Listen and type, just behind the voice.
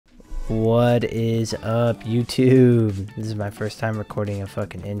What is up, YouTube? This is my first time recording a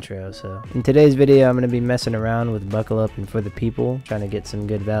fucking intro, so in today's video I'm going to be messing around with Buckle Up and For the People, trying to get some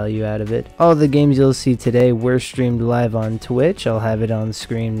good value out of it. All the games you'll see today were streamed live on Twitch. I'll have it on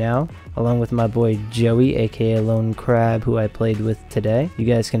screen now, along with my boy Joey, aka Lone Crab, who I played with today. You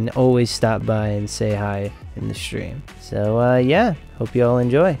guys can always stop by and say hi in the stream. So yeah, hope you all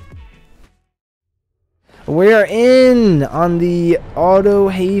enjoy. We are in on the Auto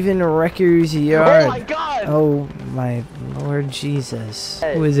Haven Wrecker's Yard. Oh my god! Oh my Lord Jesus.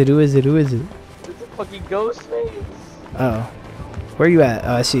 Hey. Who is it? Who is it? Who is it? It's a fucking ghost face. Oh. Where are you at?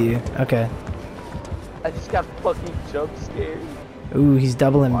 Oh, I see you. Okay. I just got fucking jump scared. Ooh, he's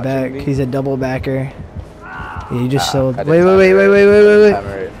doubling back. Me? He's a double backer. Yeah, you just sold. Wait.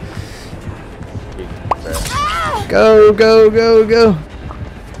 Go.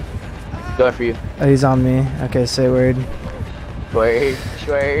 Go for you. Oh, he's on me. Okay, say word. Wait.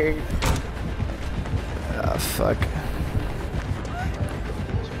 Oh, fuck.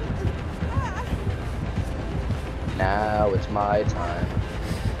 Now it's my time.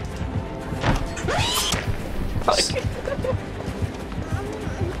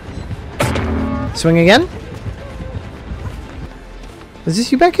 Swing again? Is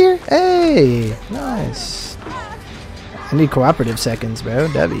this you back here? Hey! Nice. I need cooperative seconds, bro.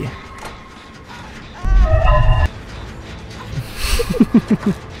 W.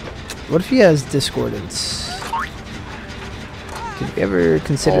 What if he has discordance? Could you ever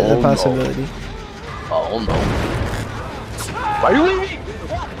consider the possibility? No. Oh no. Why are you leaving?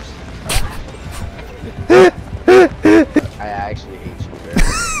 I actually hate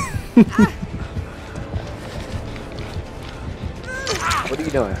you, bro. What are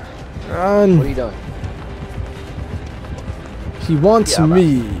you doing? Run! What are you doing? He wants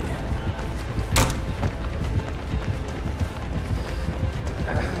me.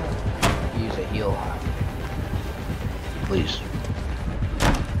 Use a heal. Please.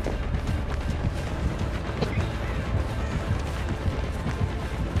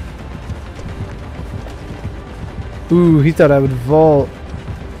 Ooh, he thought I would vault.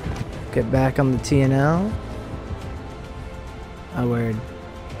 Get back on the TNL. Oh, word.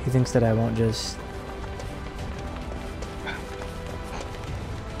 He thinks that I won't just...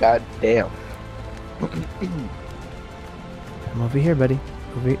 God damn. I'm over here, buddy.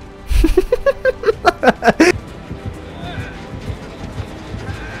 Over here.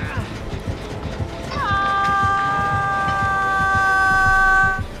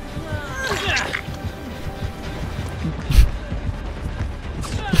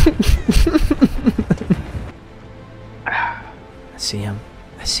 I see him.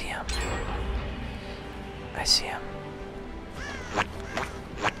 I see him. I see him.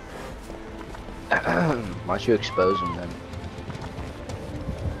 Why don't you expose him then?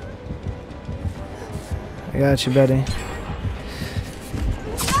 I got you, buddy.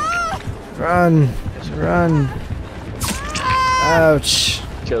 Run! Run! Ouch!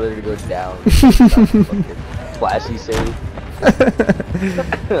 Killer to go down. Flashy save.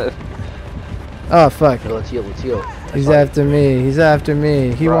 Oh fuck! Okay, let's heal. He's after me. He's after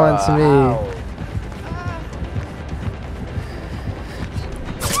me. He wants me. Ow.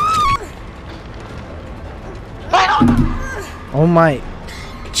 Oh my!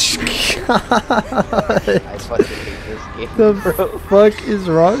 I fucking hate this game, The bro. fuck is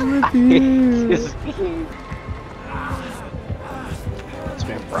wrong with you? This game. This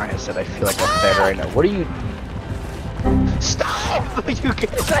man Brian said I feel like I'm fed right now. What are you? Stop! You get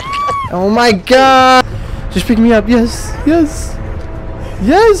that? Oh my god! Just pick me up. Yes! Yes!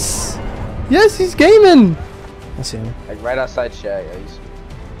 Yes! Yes, he's gaming! I see him. Like right outside Shay. Yeah, he's...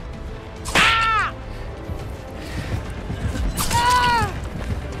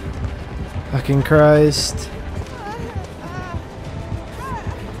 Fucking Christ.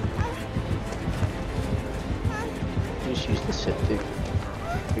 Just use the septic.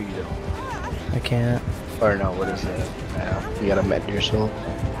 Here you go. I can't. Or no, what is that? No, you gotta mend your soul.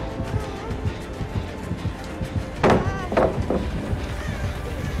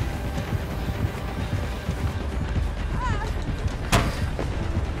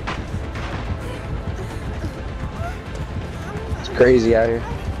 It's crazy out here.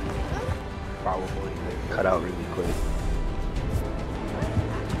 Probably cut out really quick.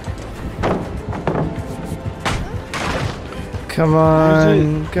 Come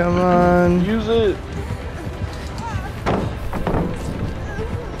on, come on. Use it.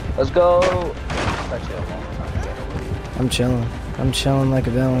 Let's go. I'm chilling. I'm chilling like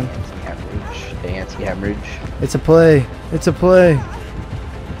a villain. The anti-hemorrhage. It's a play. It's a play.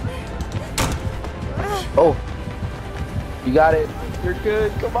 Oh, you got it. You're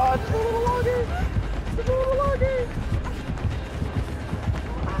good. Come on, just a little longer. Just a little longer.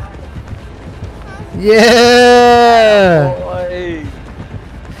 Yeah! Boy.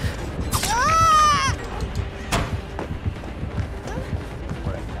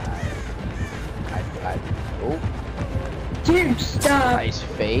 Oh. Dude, stop. Nice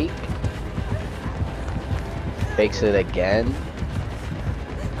fake. Fakes it again.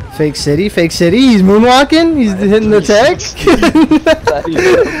 Fake city, he's moonwalking, he's hitting the tech.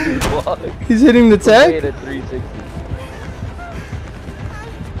 He's hitting the tech. At 360.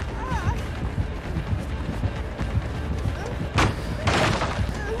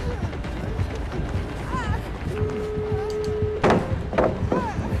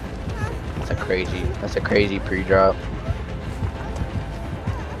 That's a crazy pre-drop.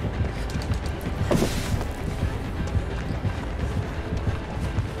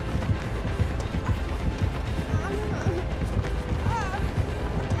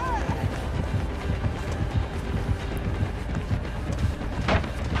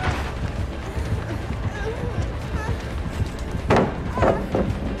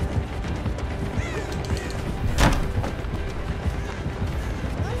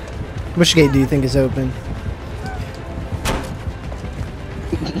 Which gate do you think is open?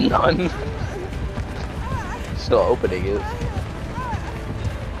 None. Still opening it.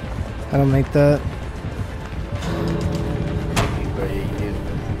 I don't make that.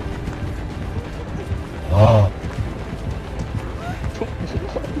 Oh.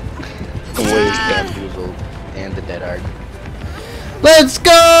 The way bamboozled and the dead arc. Let's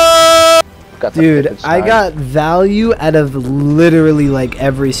go! Dude, I got value out of literally like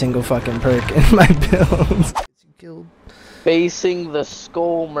every single fucking perk in my build. Facing the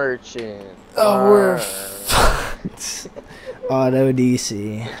skull merchant. Oh, we're fucked. Auto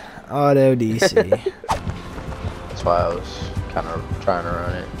DC. Auto DC. That's why I was kind of trying to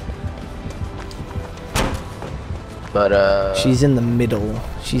run it. But, she's in the middle.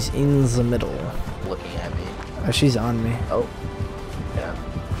 She's in the middle. Looking at me. Oh, she's on me. Oh. Yeah.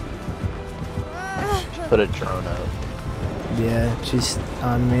 She put a drone up. Yeah, she's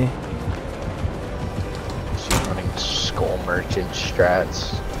on me. She's running skull merchant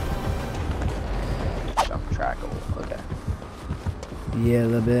strats. I'm trackable. Okay. Yeah, a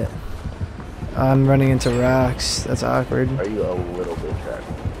little bit. I'm running into rocks. That's awkward. Are you a little bit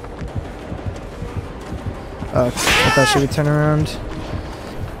trackable? Oh, I thought she would turn around.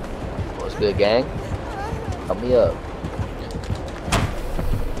 What's good, gang? Help me up.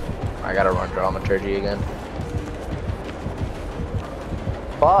 I gotta run dramaturgy again.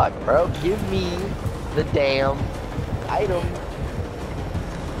 Fuck, bro. Give me the damn item.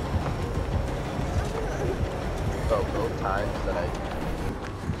 Oh, both times that I...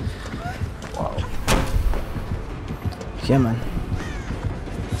 Wow. Yeah, man.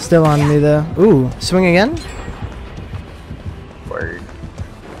 Still on me, though. Ooh, swing again? Word.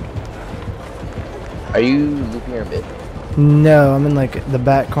 Are you looping your mid? No, I'm in like the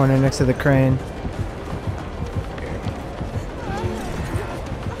back corner next to the crane.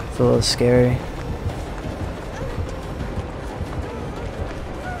 It's a little scary.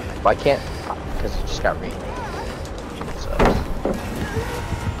 Why can't? Because it just got renamed.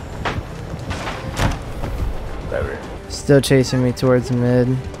 Whatever. Still chasing me towards mid.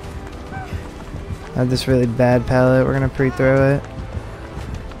 I have this really bad pallet. We're gonna pre-throw it.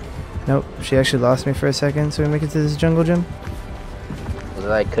 Nope, she actually lost me for a second, so we make it to this jungle gym.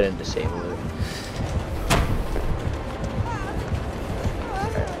 Well, I couldn't disable it.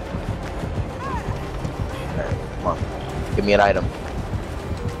 Alright, come on. Give me an item.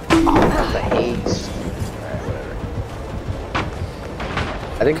 Oh, the haste. Alright, whatever.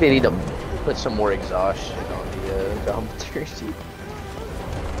 I think they need to put some more exhaustion on the dramaturgy.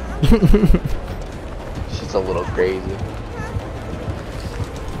 She's a little crazy.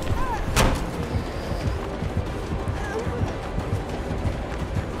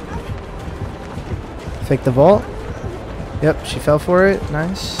 Fake the vault. Yep, she fell for it.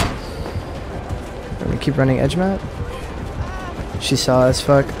 Nice. Let me keep running edge map. She saw us.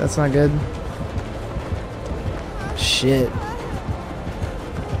 Fuck. That's not good. Shit.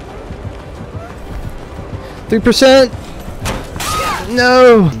 3%.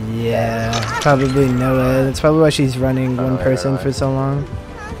 No. Yeah. Probably no way. That's probably why she's running one person for so long.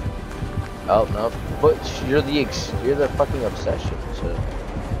 Oh no, but you're the fucking obsession. So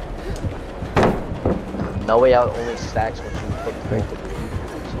no way out only stacks when she hooked right to the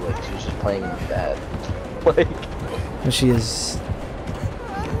so like she's just playing bad. Like she is.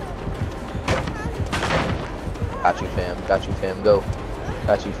 Got you, fam. Go.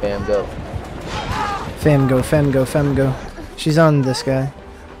 Got you, fam. Go. Fam go. She's on this guy.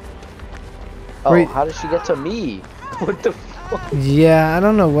 Oh, Wait. how did she get to me? What the fuck? Yeah, I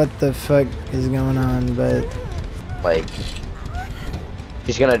don't know what the fuck is going on, but Like,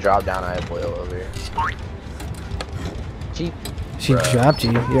 she's gonna drop down. I have boil over. she Bruh. dropped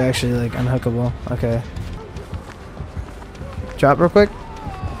you. You're actually like unhookable. Okay. Drop real quick.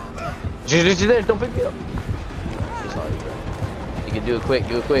 She's there. Don't pick me up. Sorry, bro. You can do it quick.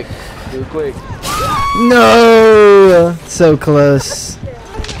 Do it quick. Do it quick. No! So close.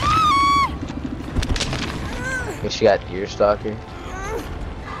 Guess she got deer stalker.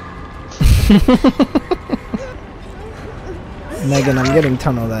 Megan, I'm getting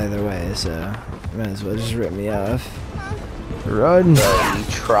tunneled either way, so might as well just rip me off. Run! Bro, you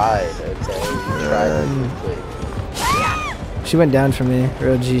tried, okay? You tried to quick. She went down for me.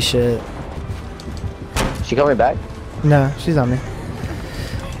 Real G shit. She coming back? No, she's on me.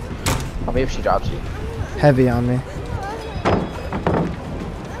 Tell me if she drops you. Heavy on me.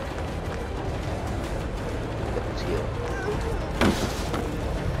 Let's get it.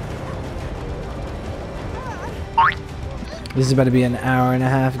 This is about to be an hour and a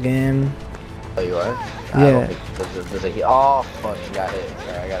half game. Oh, you are? Yeah. I don't think there's a oh, fuck, she got hit.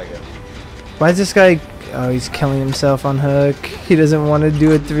 Alright, I gotta go. Why is this guy... Oh, he's killing himself on hook. He doesn't want to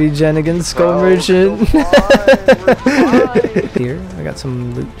do a 3-gen against Skull Bro, Merchant. we're fine. Here, I got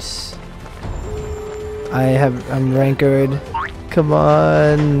some loops. I'm rankered. Come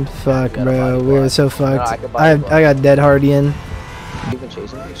on. Fuck, bro. We're so fucked. No, I got dead Hardian. You been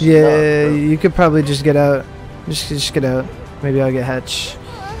chasing me? Yeah, No, you could probably just get out. Just get out. Maybe I'll get Hatch.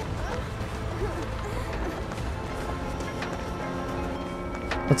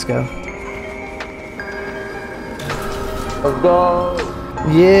 Let's go. Let's go.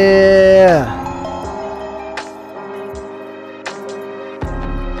 Yeah!